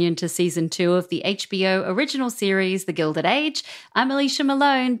companion to season 2 of the HBO original series, The Gilded Age. I'm Alicia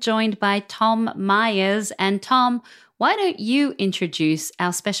Malone, joined by Tom Myers. And Tom, why don't you introduce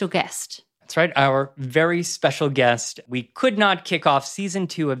our special guest? That's right, our very special guest. We could not kick off season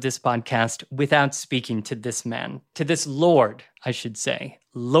 2 of this podcast without speaking to this man, to this Lord, I should say.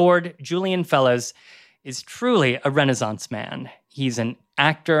 Lord Julian Fellowes is truly a Renaissance man. He's an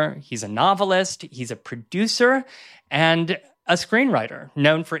actor, he's a novelist, he's a producer, and a screenwriter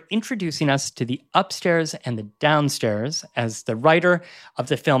known for introducing us to the upstairs and the downstairs as the writer of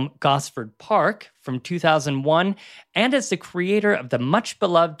the film Gosford Park from 2001 and as the creator of the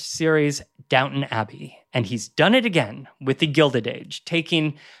much-beloved series Downton Abbey. And he's done it again with The Gilded Age,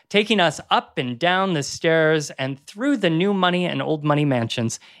 taking us up and down the stairs and through the new money and old money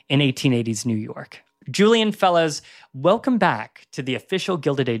mansions in 1880s New York. Julian Fellowes, welcome back to the official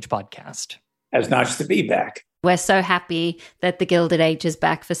Gilded Age podcast. It's nice to be back. We're so happy that The Gilded Age is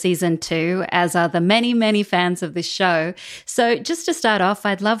back for season 2, as are the many, many fans of this show. So just to start off,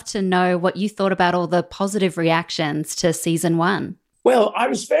 I'd love to know what you thought about all the positive reactions to season 1. Well, I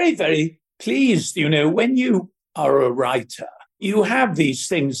was very, very pleased. You know, when you are a writer, you have these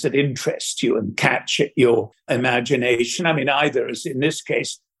things that interest you and catch your imagination. I mean, either, as in this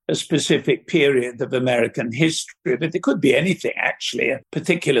case, a specific period of American history, but it could be anything, actually, a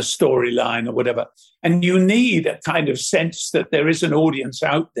particular storyline or whatever. And you need a kind of sense that there is an audience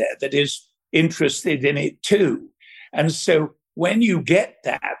out there that is interested in it too. And so when you get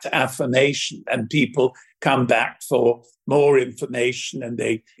that affirmation and people come back for more information and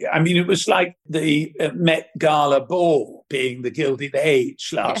it was like the Met Gala ball being the Gilded Age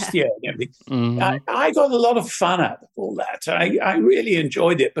last year. Mm-hmm. I got a lot of fun out of all that. I really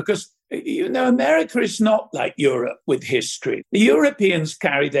enjoyed it because, you know, America is not like Europe with history. The Europeans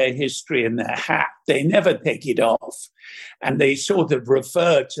carry their history in their hat. They never take it off. And they sort of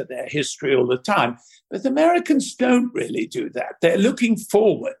refer to their history all the time. But Americans don't really do that. They're looking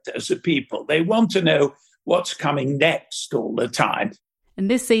forward as a people. They want to know what's coming next all the time.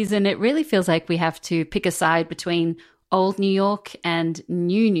 And this season, it really feels like we have to pick a side between old New York and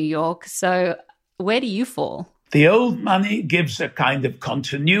new New York. So where do you fall? The old money gives a kind of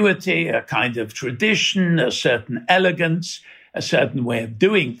continuity, a kind of tradition, a certain elegance, a certain way of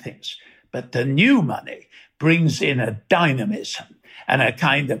doing things. But the new money brings in a dynamism and a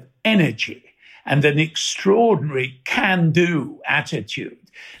kind of energy and an extraordinary can-do attitude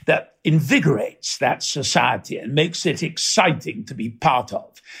that invigorates that society and makes it exciting to be part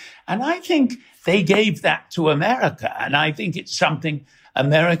of. And I think they gave that to America, and I think it's something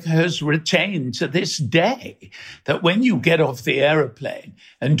America has retained to this day, that when you get off the aeroplane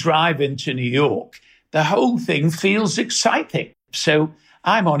and drive into New York, the whole thing feels exciting. So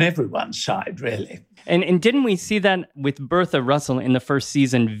I'm on everyone's side, really. And didn't we see that with Bertha Russell in the first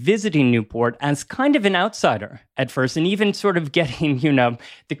season visiting Newport as kind of an outsider at first and even sort of getting, you know,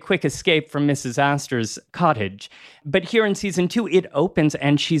 the quick escape from Mrs. Astor's cottage. But here in season 2, it opens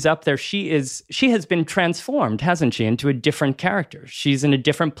and she's up there. She has been transformed, hasn't she, into a different character. She's in a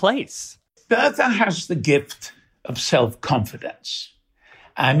different place. Bertha has the gift of self-confidence.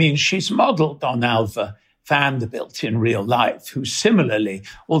 I mean, she's modeled on Alva Vanderbilt in real life, who similarly,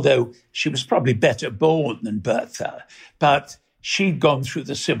 although she was probably better born than Bertha, but she'd gone through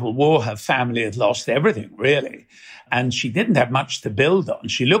the Civil War. Her family had lost everything, really. And she didn't have much to build on.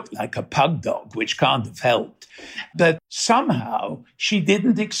 She looked like a pug dog, which can't have helped. But somehow she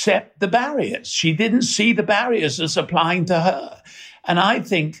didn't accept the barriers. She didn't see the barriers as applying to her. And I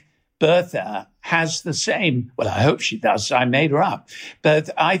think Bertha has the same, well, I hope she does, I made her up. But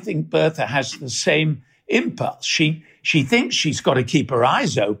I think Bertha has the same impulse. She thinks she's got to keep her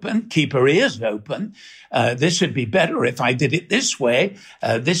eyes open, keep her ears open. This would be better if I did it this way.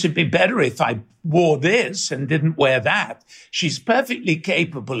 This would be better if I wore this and didn't wear that. She's perfectly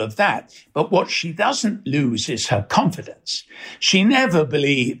capable of that. But what she doesn't lose is her confidence. She never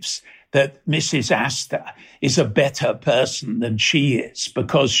believes that Mrs. Astor is a better person than she is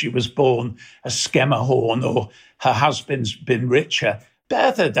because she was born a Skemmerhorn or her husband's been richer.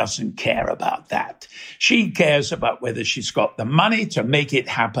 Bertha doesn't care about that. She cares about whether she's got the money to make it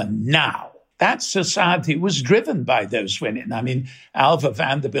happen now. That society was driven by those women. I mean, Alva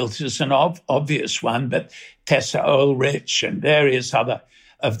Vanderbilt is an obvious one, but Tessa Ulrich and various other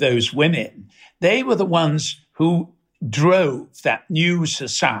of those women, they were the ones who drove that new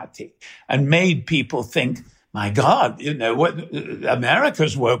society and made people think, my God,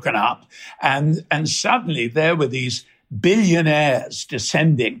 America's woken up. And suddenly there were these billionaires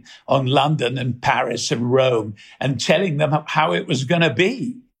descending on London and Paris and Rome and telling them how it was going to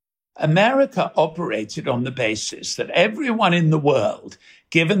be. America operated on the basis that everyone in the world,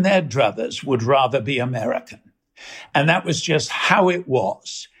 given their druthers, would rather be American. And that was just how it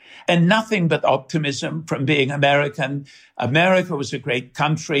was. And nothing but optimism from being American. America was a great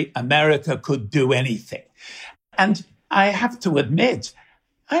country. America could do anything. And I have to admit,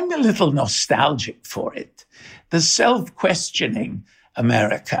 I'm a little nostalgic for it. The self-questioning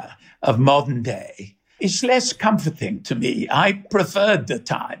America of modern day is less comforting to me. I preferred the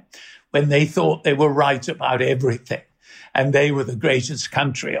time when they thought they were right about everything and they were the greatest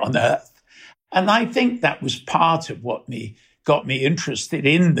country on earth. And I think that was part of what got me interested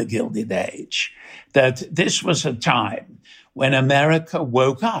in the Gilded Age, that this was a time when America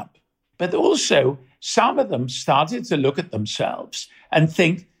woke up. But also, some of them started to look at themselves and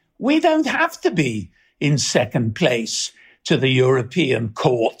think, we don't have to be in second place to the European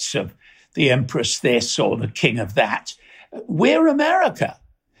courts of the empress this or the king of that. We're America.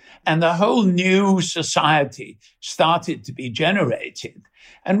 And the whole new society started to be generated.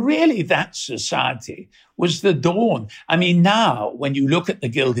 And really that society was the dawn. I mean, now when you look at the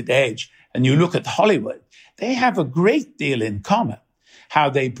Gilded Age and you look at Hollywood, they have a great deal in common. How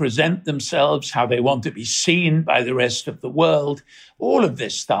they present themselves, how they want to be seen by the rest of the world, all of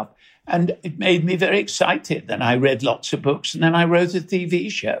this stuff. And it made me very excited. And I read lots of books and then I wrote a TV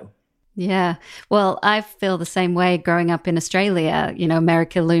show. Yeah. Well, I feel the same way growing up in Australia.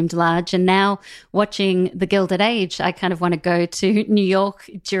 America loomed large. And now watching The Gilded Age, I kind of want to go to New York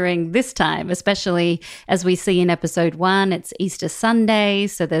during this time, especially as we see in episode 1, it's Easter Sunday.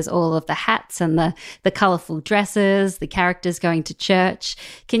 So there's all of the hats and the colorful dresses, the characters going to church.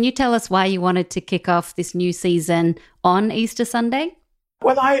 Can you tell us why you wanted to kick off this new season on Easter Sunday?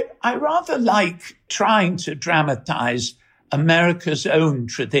 Well, I rather like trying to dramatize America's own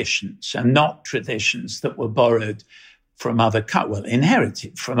traditions and not traditions that were borrowed from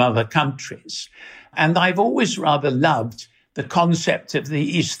inherited from other countries. And I've always rather loved the concept of the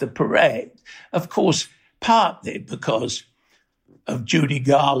Easter parade. Of course, partly because of Judy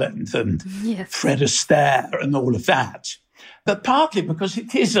Garland and Fred Astaire and all of that. But partly because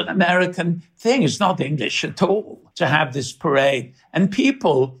it is an American thing. It's not English at all to have this parade. And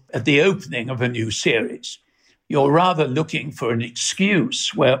people at the opening of a new series, you're rather looking for an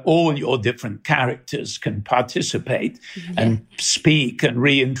excuse where all your different characters can participate and speak and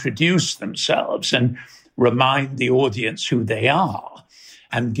reintroduce themselves and remind the audience who they are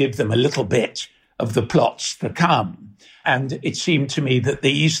and give them a little bit of the plots to come. And it seemed to me that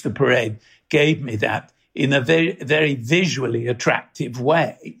the Easter parade gave me that in a very, very visually attractive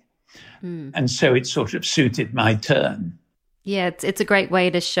way. And so it sort of suited my turn. Yeah, it's a great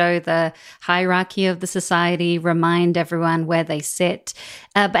way to show the hierarchy of the society, remind everyone where they sit.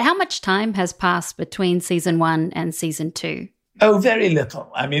 But how much time has passed between season 1 and season 2? Oh, very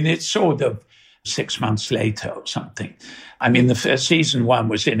little. I mean, it's sort of 6 months later or something. I mean, the first season 1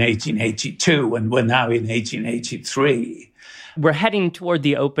 was in 1882 and we're now in 1883. We're heading toward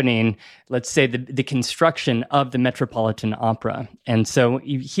the opening, let's say the construction of the Metropolitan Opera. And so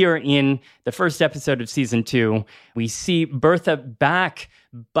here in the first episode of season 2, we see Bertha back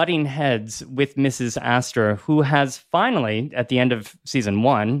butting heads with Mrs. Astor, who has finally, at the end of season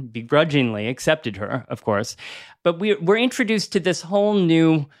 1, begrudgingly accepted her, of course. But we're introduced to this whole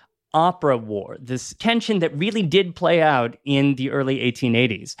new opera war, this tension that really did play out in the early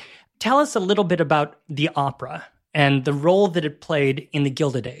 1880s. Tell us a little bit about the opera and the role that it played in the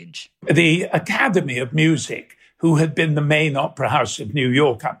Gilded Age. The Academy of Music, who had been the main opera house of New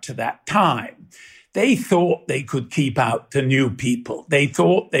York up to that time, they thought they could keep out the new people. They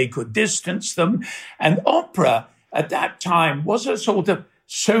thought they could distance them. And opera at that time was a sort of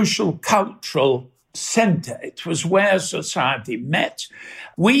social, cultural center. It was where society met.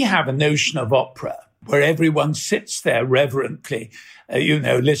 We have a notion of opera where everyone sits there reverently,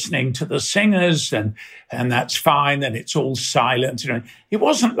 listening to the singers, and that's fine, and it's all silent. It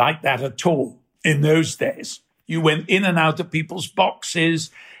wasn't like that at all in those days. You went in and out of people's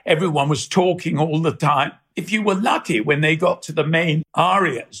boxes. Everyone was talking all the time. If you were lucky, when they got to the main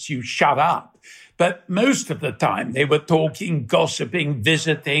arias, you shut up. But most of the time, they were talking, gossiping,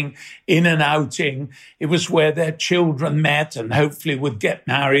 visiting, in and outing. It was where their children met and hopefully would get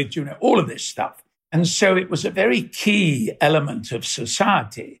married, all of this stuff. And so it was a very key element of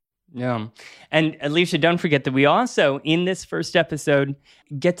society. Yeah. And Alicia, don't forget that we also, in this first episode,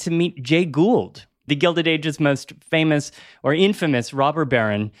 get to meet Jay Gould, the Gilded Age's most famous or infamous robber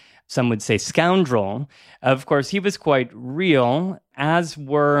baron, some would say scoundrel. Of course, he was quite real, as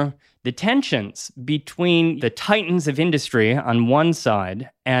were the tensions between the titans of industry on one side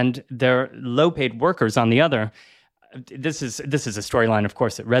and their low-paid workers on the other. This is a storyline, of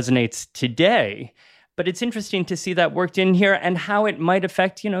course, that resonates today, but it's interesting to see that worked in here and how it might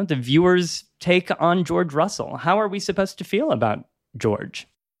affect, the viewer's take on George Russell. How are we supposed to feel about George?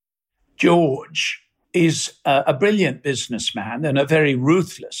 George is a brilliant businessman and a very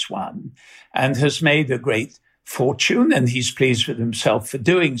ruthless one, and has made a great fortune, and he's pleased with himself for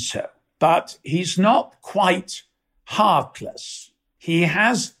doing so. But he's not quite heartless. He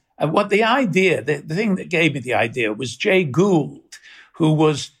has the thing that gave me the idea was Jay Gould, who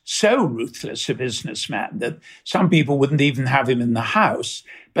was so ruthless a businessman that some people wouldn't even have him in the house.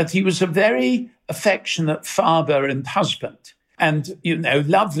 But he was a very affectionate father and husband, and,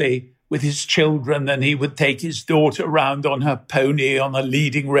 lovely with his children, and he would take his daughter around on her pony on a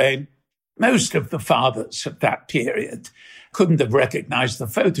leading rein. Most of the fathers of that period couldn't have recognized the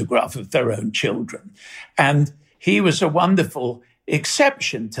photograph of their own children. And he was a wonderful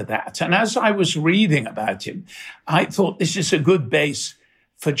exception to that. And as I was reading about him, I thought this is a good base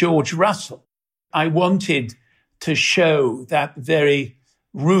for George Russell. I wanted to show that very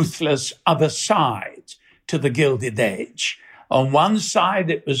ruthless other side to the Gilded Age. On one side,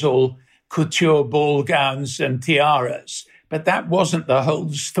 it was all couture ball gowns and tiaras, but that wasn't the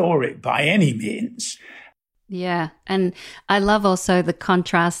whole story by any means. Yeah, and I love also the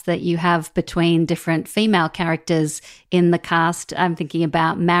contrast that you have between different female characters in the cast. I'm thinking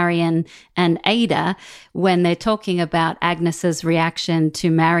about Marion and Ada when they're talking about Agnes's reaction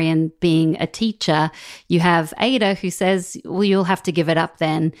to Marion being a teacher. You have Ada who says, well, you'll have to give it up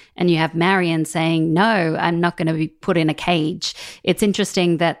then. And you have Marion saying, no, I'm not going to be put in a cage. It's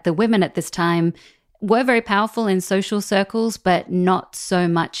interesting that the women at this time were very powerful in social circles, but not so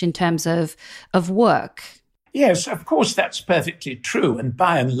much in terms of work. Yes, of course, that's perfectly true. And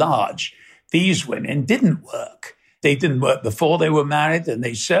by and large, these women didn't work. They didn't work before they were married, and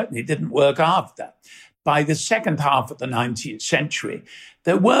they certainly didn't work after. By the second half of the 19th century,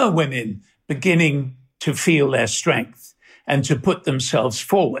 there were women beginning to feel their strength and to put themselves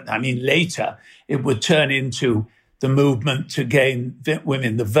forward. I mean, later it would turn into the movement to gain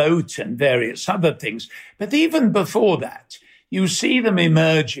women the vote and various other things. But even before that, you see them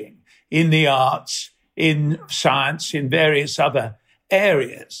emerging in the arts, in science, in various other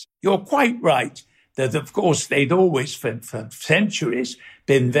areas. You're quite right that, of course, they'd always, for centuries,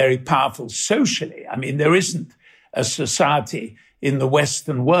 been very powerful socially. I mean, there isn't a society in the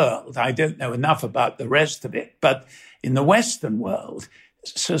Western world. I don't know enough about the rest of it, but in the Western world,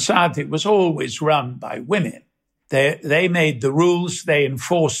 society was always run by women. They made the rules, they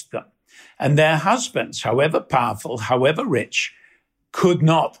enforced them. And their husbands, however powerful, however rich, could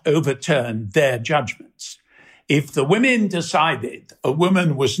not overturn their judgments. If the women decided a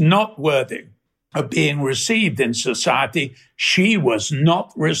woman was not worthy of being received in society, she was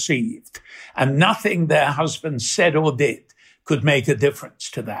not received. And nothing their husbands said or did could make a difference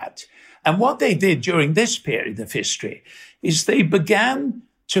to that. And what they did during this period of history is they began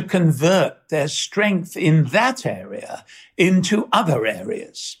to convert their strength in that area into other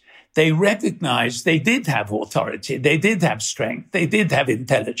areas. They recognized they did have authority, they did have strength, they did have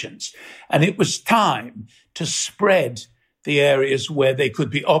intelligence, and it was time to spread the areas where they could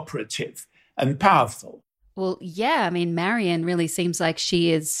be operative and powerful. Well, yeah, I mean, Marion really seems like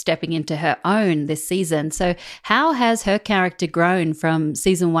she is stepping into her own this season. So how has her character grown from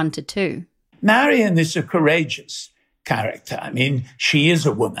season 1 to 2? Marion is a courageous character. I mean, she is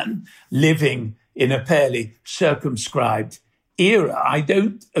a woman living in a fairly circumscribed era. I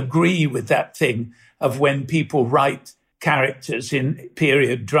don't agree with that thing of when people write characters in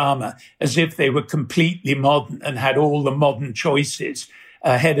period drama as if they were completely modern and had all the modern choices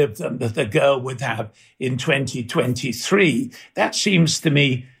ahead of them that a girl would have in 2023. That seems to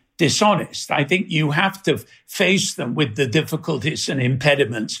me dishonest. I think you have to face them with the difficulties and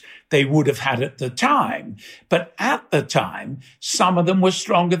impediments they would have had at the time. But at the time, some of them were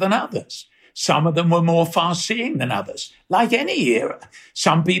stronger than others. Some of them were more far-seeing than others. Like any era,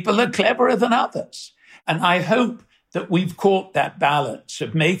 some people are cleverer than others. And I hope that we've caught that balance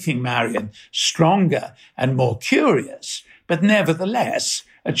of making Marion stronger and more curious, but nevertheless,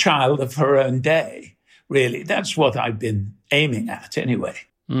 a child of her own day. Really, that's what I've been aiming at anyway.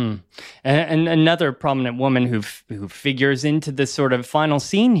 And another prominent woman who figures into the sort of final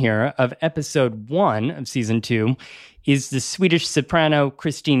scene here of episode 1 of season 2 is the Swedish soprano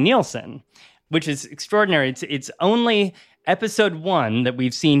Christine Nielsen, which is extraordinary. It's only episode 1 that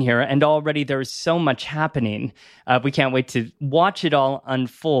we've seen here, and already there is so much happening. We can't wait to watch it all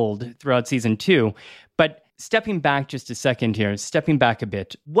unfold throughout season 2. But stepping back just a second here, stepping back a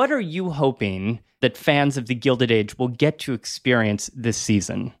bit, what are you hoping that fans of the Gilded Age will get to experience this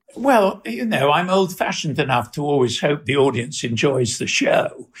season? Well, I'm old-fashioned enough to always hope the audience enjoys the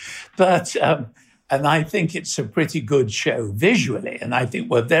show. But, and I think it's a pretty good show visually. And I think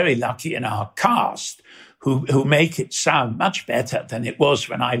we're very lucky in our cast who make it sound much better than it was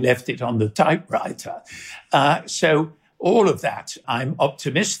when I left it on the typewriter. So all of that I'm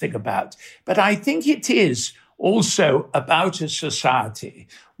optimistic about. But I think it is also about a society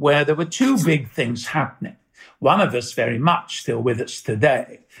where there were two big things happening. One of us very much still with us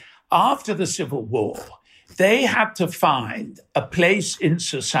today. After the Civil War, they had to find a place in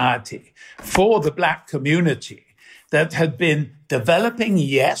society for the Black community that had been developing,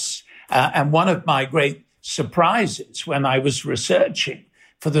 yes. And one of my great surprises when I was researching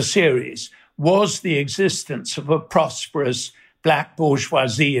for the series was the existence of a prosperous Black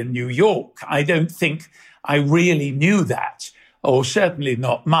bourgeoisie in New York. I don't think I really knew that, or certainly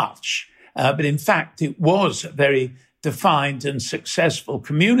not much. But in fact, it was a very defined and successful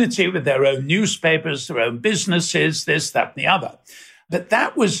community with their own newspapers, their own businesses, this, that, and the other. But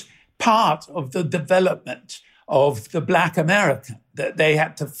that was part of the development of the Black American, that they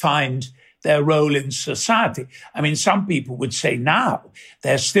had to find their role in society. I mean, some people would say now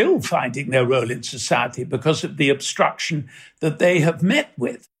they're still finding their role in society because of the obstruction that they have met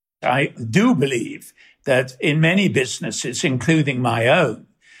with. I do believe that in many businesses, including my own,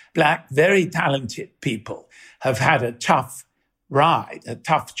 Black, very talented people have had a tough ride, a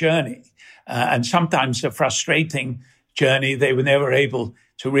tough journey, and sometimes a frustrating journey they were never able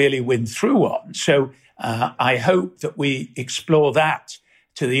to really win through on. So I hope that we explore that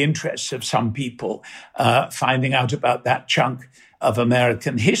to the interests of some people, finding out about that chunk of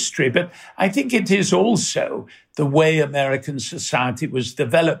American history. But I think it is also the way American society was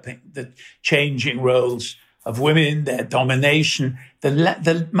developing, the changing roles of women, their domination,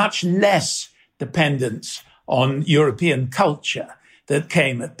 the much less dependence on European culture that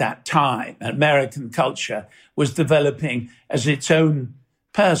came at that time. American culture was developing as its own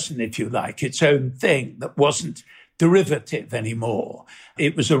person, if you like, its own thing that wasn't derivative anymore.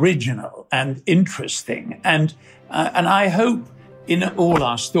 It was original and interesting. And I hope in all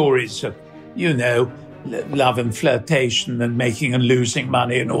our stories of, love and flirtation and making and losing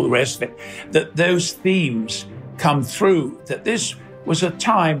money and all the rest of it, that those themes come through, that this was a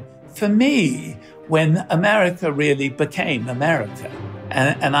time for me when America really became America.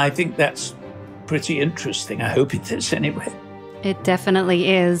 And I think that's pretty interesting. I hope it is anyway. It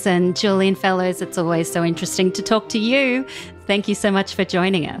definitely is. And Julian Fellows, it's always so interesting to talk to you. Thank you so much for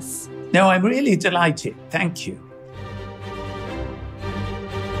joining us. No, I'm really delighted. Thank you.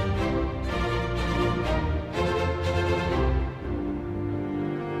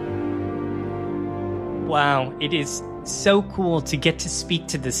 Wow, it is so cool to get to speak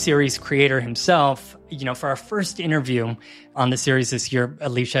to the series creator himself, for our first interview on the series this year,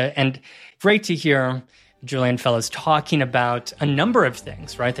 Alicia. And great to hear Julian Fellows talking about a number of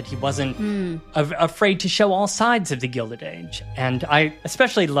things, right? That he wasn't afraid to show all sides of the Gilded Age. And I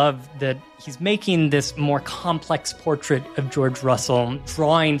especially love that he's making this more complex portrait of George Russell,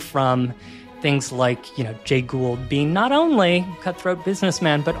 drawing from things like, Jay Gould being not only a cutthroat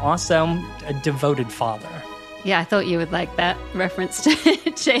businessman, but also a devoted father. Yeah, I thought you would like that reference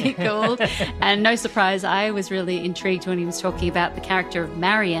to Jay Gould. And no surprise, I was really intrigued when he was talking about the character of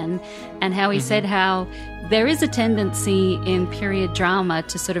Marion and how he said how there is a tendency in period drama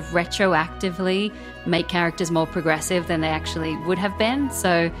to sort of retroactively make characters more progressive than they actually would have been.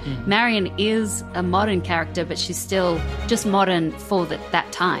 So Marion is a modern character, but she's still just modern for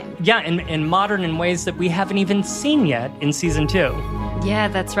that time. Yeah, and modern in ways that we haven't even seen yet in season 2. Yeah,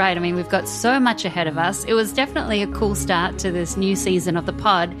 that's right. I mean, we've got so much ahead of us. It was definitely a cool start to this new season of the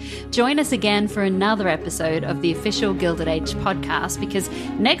pod. Join us again for another episode of the official Gilded Age podcast, because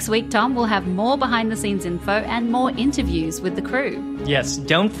next week, Tom, will have more behind-the-scenes info and more interviews with the crew. Yes,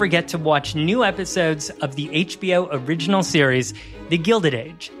 don't forget to watch new episodes of the HBO original series, The Gilded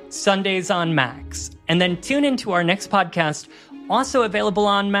Age, Sundays on Max. And then tune into our next podcast, also available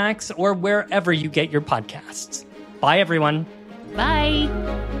on Max or wherever you get your podcasts. Bye, everyone. Bye.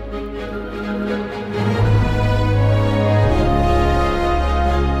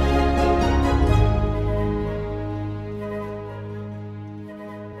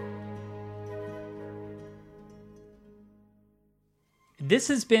 This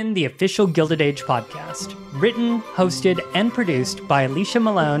has been the official Gilded Age podcast, written, hosted, and produced by Alicia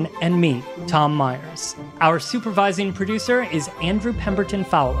Malone and me, Tom Myers. Our supervising producer is Andrew Pemberton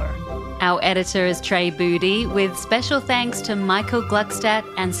Fowler. Our editor is Trey Booty, with special thanks to Michael Gluckstadt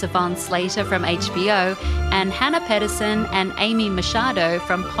and Savon Slater from HBO, and Hannah Pedersen and Amy Machado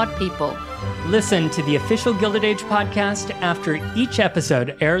from Pod People. Listen to the official Gilded Age podcast after each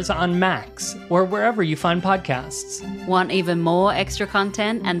episode airs on Max or wherever you find podcasts. Want even more extra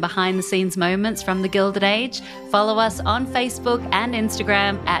content and behind-the-scenes moments from the Gilded Age? Follow us on Facebook and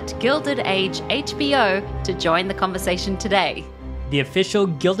Instagram at Gilded Age HBO to join the conversation today. The official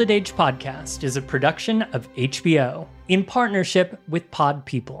Gilded Age podcast is a production of HBO in partnership with Pod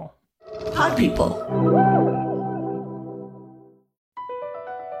People. Pod People.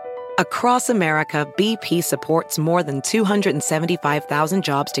 Across America, BP supports more than 275,000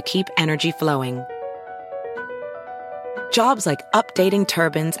 jobs to keep energy flowing. Jobs like updating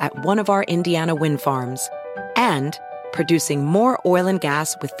turbines at one of our Indiana wind farms and producing more oil and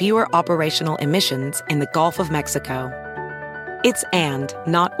gas with fewer operational emissions in the Gulf of Mexico. It's and,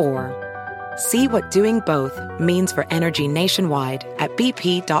 not or. See what doing both means for energy nationwide at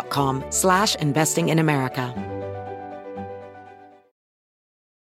bp.com/investing in America.